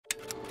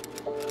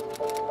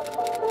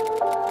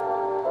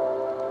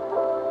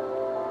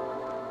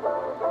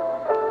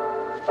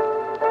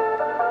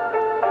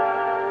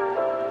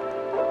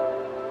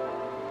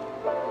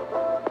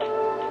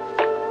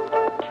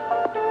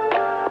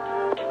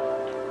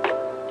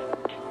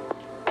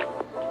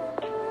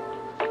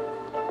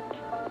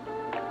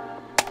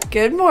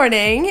Good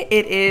morning.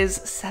 It is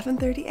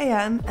 7:30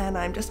 a.m. and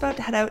I'm just about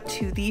to head out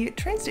to the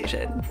train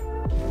station.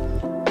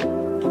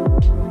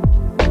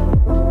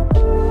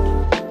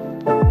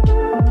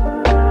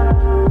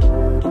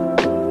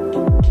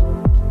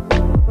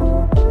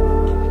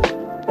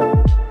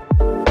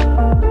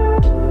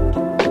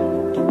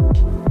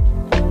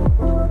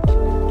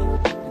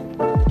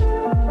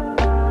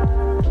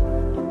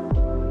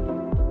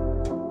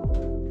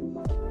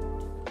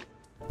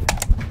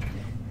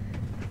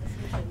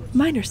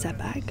 Minor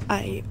setback.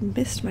 I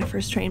missed my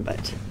first train,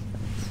 but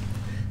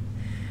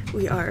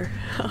we are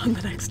on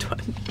the next one.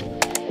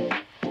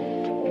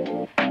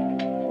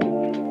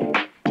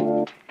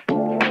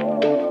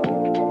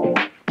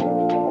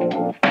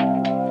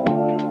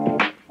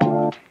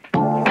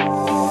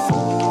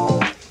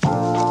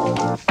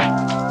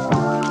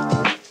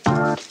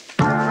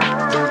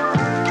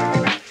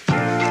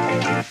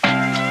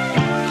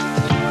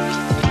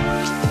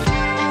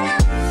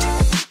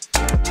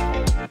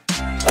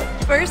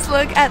 First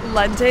look at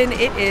London.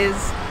 It is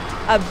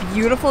a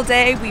beautiful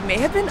day. We may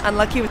have been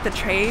unlucky with the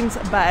trains,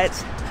 but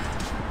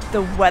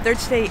the weather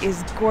today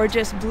is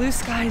gorgeous. Blue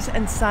skies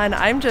and sun.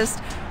 I'm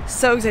just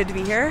so excited to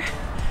be here.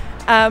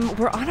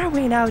 We're on our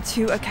way now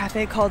to a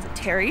cafe called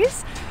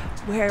Terry's,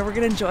 where we're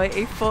gonna enjoy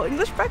a full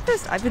English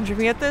breakfast. I've been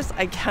dreaming of this.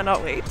 I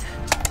cannot wait.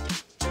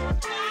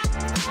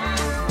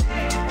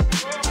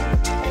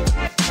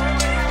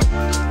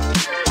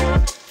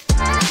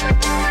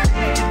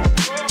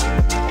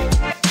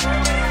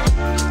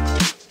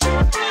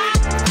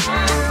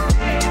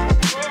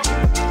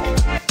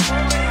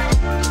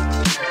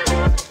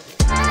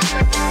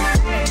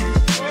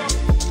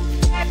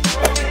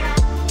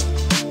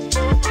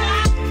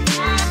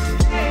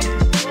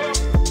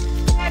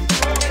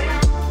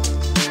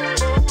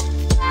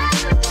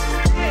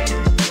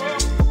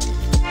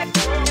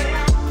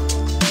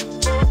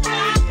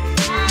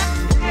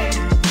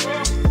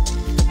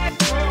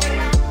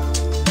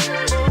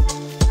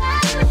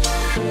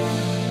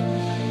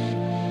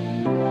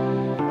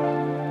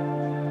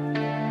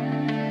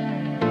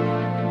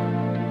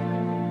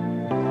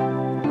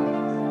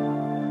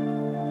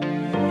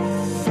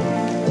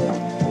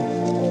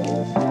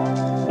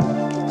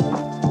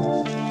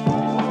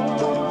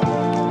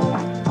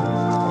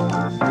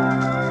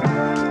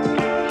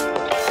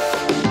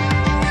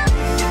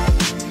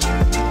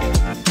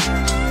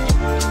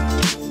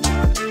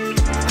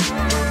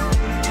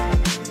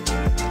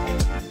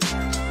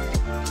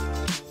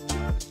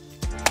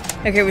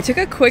 Okay, we took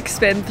a quick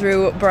spin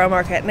through Borough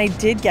Market and I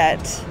did get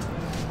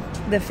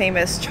the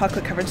famous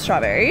chocolate covered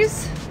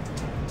strawberries,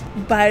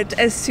 but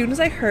as soon as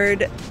I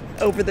heard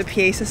over the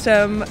PA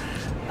system,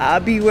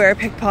 beware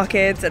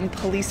pickpockets and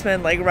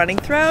policemen like running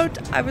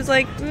throughout, I was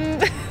like,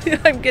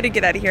 I'm gonna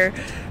get out of here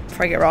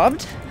before I get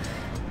robbed.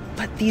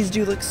 But these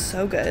do look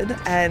so good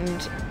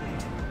and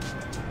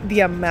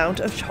the amount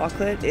of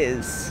chocolate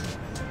is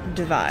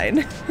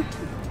divine.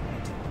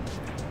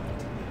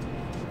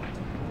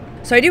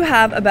 So I do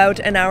have about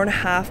an hour and a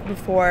half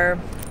before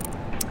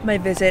my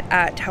visit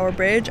at Tower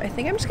Bridge. I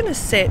think I'm just gonna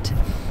sit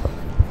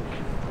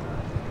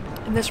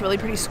in this really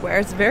pretty square.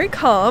 It's very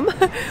calm.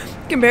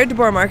 Compared to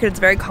Borough Market, it's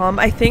very calm.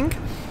 I think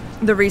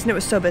the reason it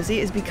was so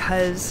busy is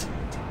because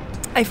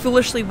I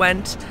foolishly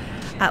went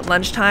at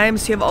lunchtime.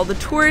 So you have all the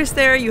tourists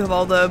there, you have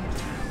all the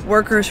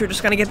workers who are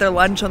just gonna get their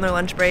lunch on their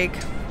lunch break.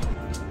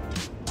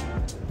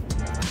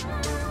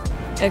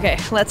 Okay,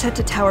 let's head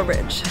to Tower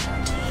Bridge.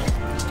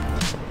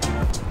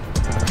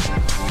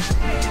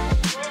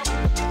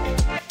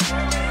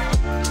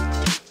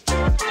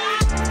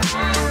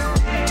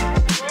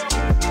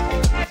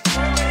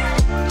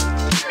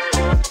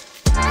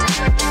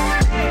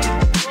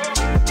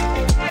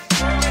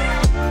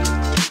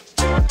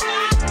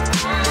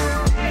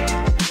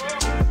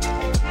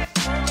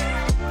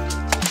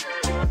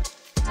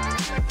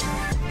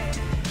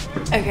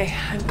 Okay,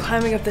 I'm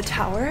climbing up the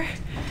tower.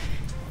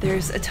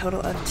 There's a total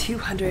of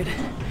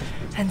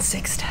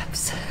 206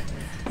 steps.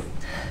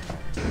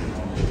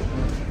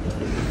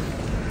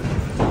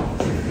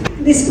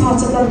 This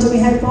part of London we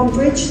had one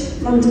bridge,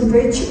 London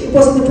Bridge. It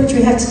wasn't the bridge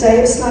we had today,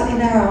 it was slightly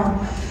narrower.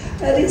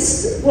 At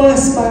its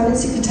worst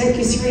moments it could take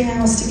you 3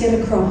 hours to get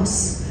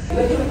across.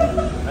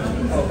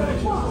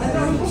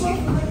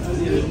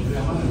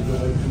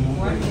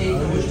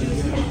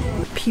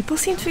 People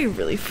seem to be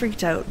really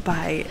freaked out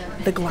by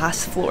the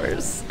glass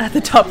floors at the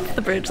top of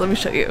the bridge. Let me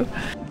show you.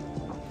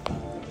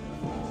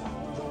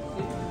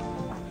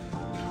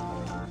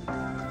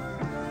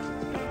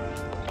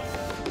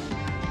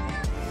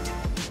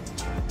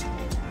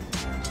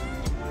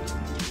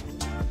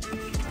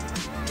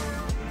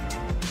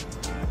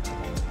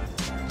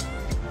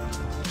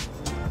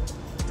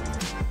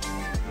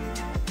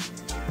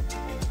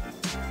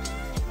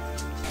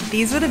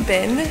 These would have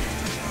been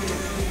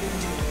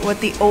what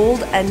the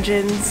old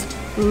engines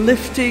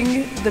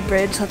lifting the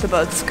bridge so that the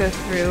boats go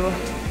through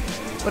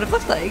would have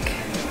looked like.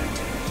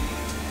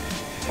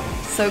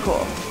 So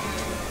cool.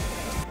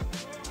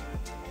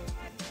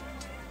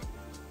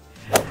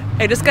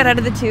 I just got out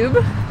of the tube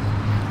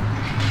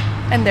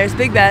and there's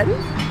Big Ben.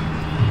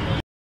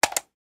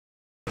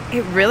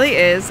 It really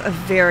is a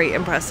very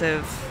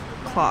impressive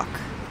clock.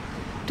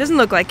 Doesn't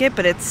look like it,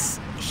 but it's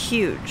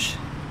huge.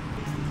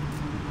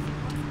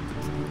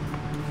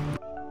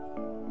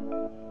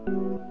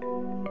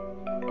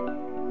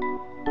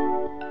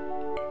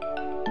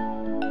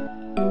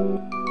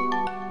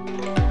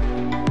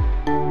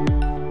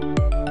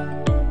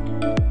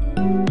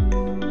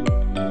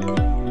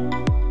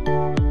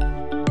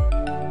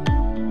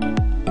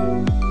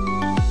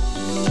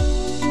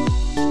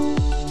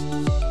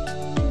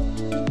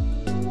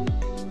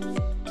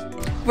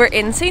 We're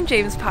in St.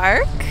 James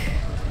Park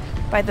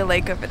by the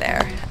lake over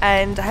there,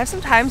 and I have some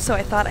time, so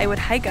I thought I would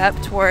hike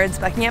up towards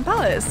Buckingham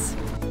Palace.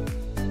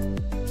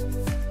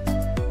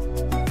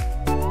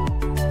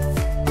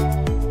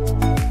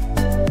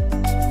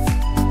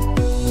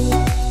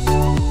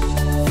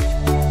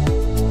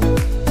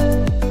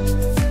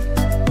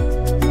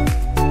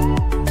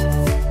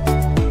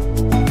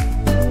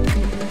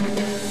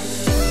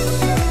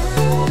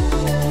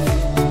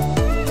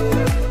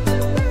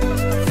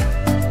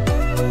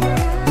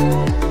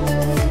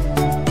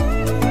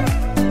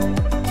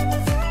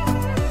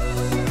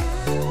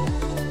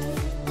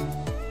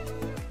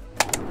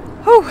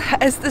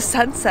 As the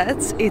sun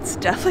sets, it's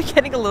definitely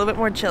getting a little bit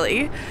more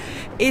chilly.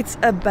 It's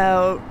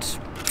about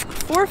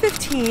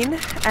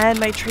 4:15 and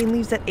my train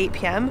leaves at 8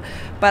 p.m.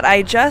 But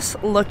I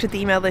just looked at the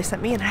email they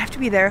sent me and I have to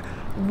be there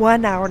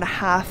 1 hour and a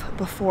half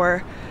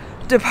before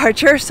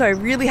departure. So I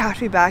really have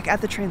to be back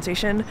at the train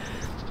station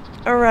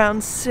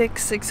around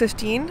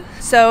 6:15.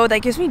 So that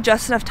gives me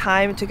just enough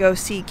time to go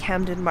see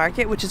Camden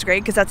Market, which is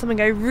great because that's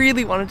something I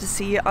really wanted to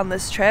see on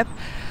this trip.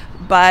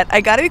 But I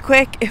gotta be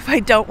quick if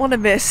I don't want to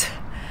miss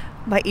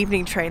my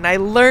evening train. I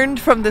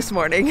learned from this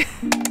morning.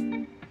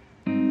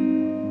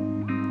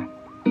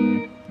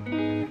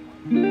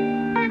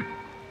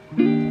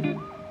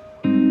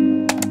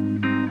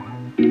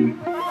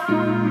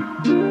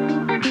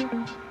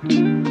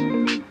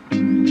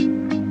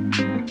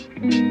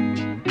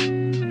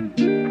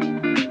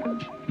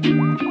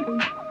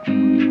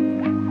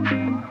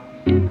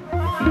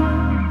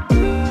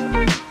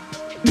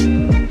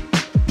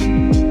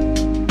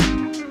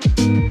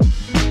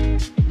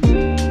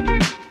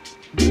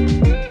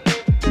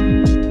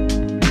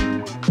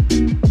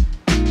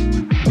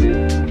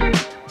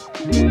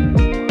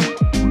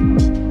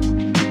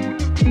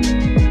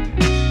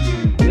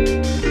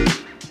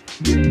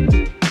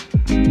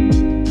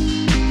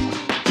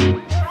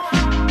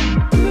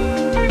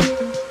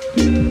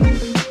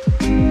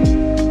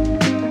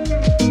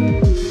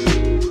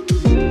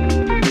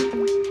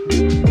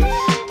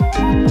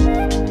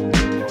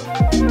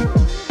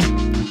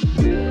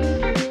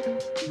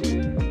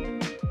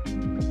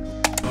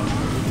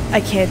 I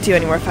can't do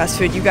any more fast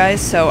food, you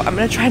guys, so I'm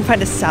gonna try and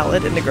find a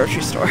salad in the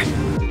grocery store.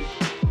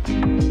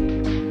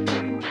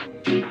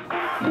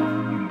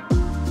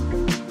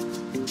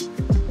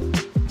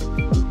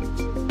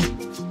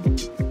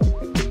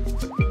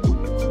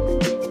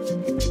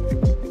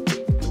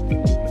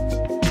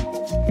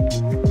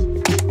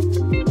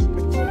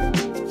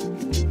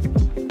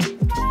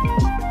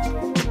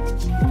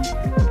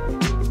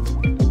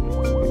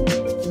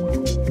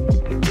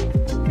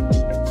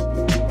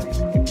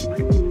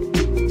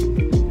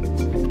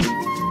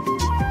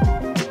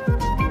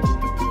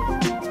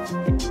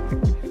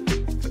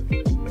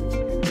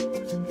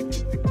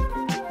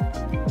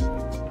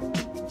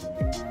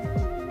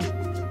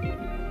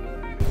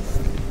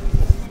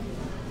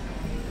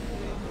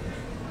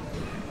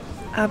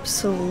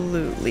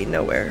 Absolutely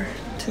nowhere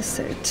to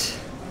sit.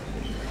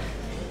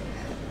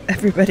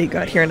 Everybody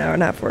got here an hour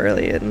and a half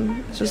early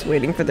and is just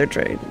waiting for their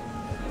train.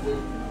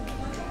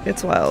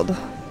 It's wild.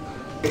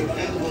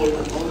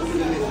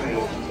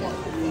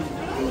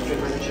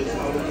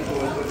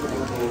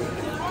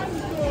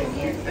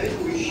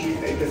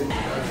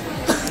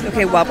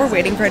 Okay, while we're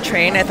waiting for a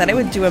train, I thought I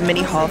would do a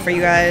mini haul for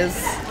you guys.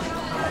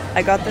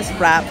 I got this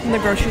wrap from the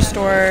grocery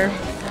store,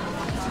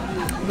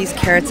 these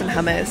carrots and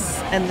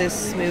hummus, and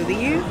this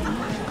smoothie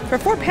for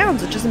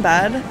 £4, which isn't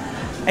bad.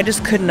 I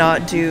just could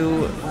not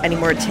do any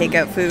more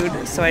takeout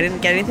food, so I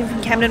didn't get anything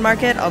from Camden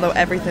Market, although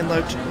everything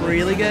looked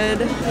really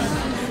good.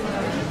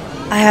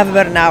 I have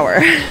about an hour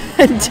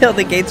until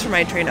the gates for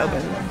my train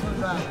open.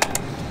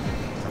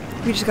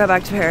 We just got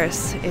back to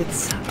Paris.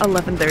 It's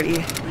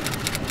 11:30.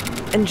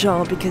 And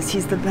Jean, because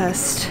he's the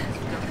best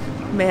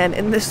man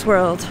in this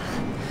world,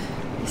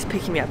 he's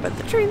picking me up at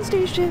the train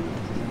station.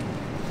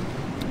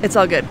 It's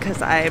all good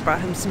because I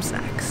brought him some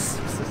snacks.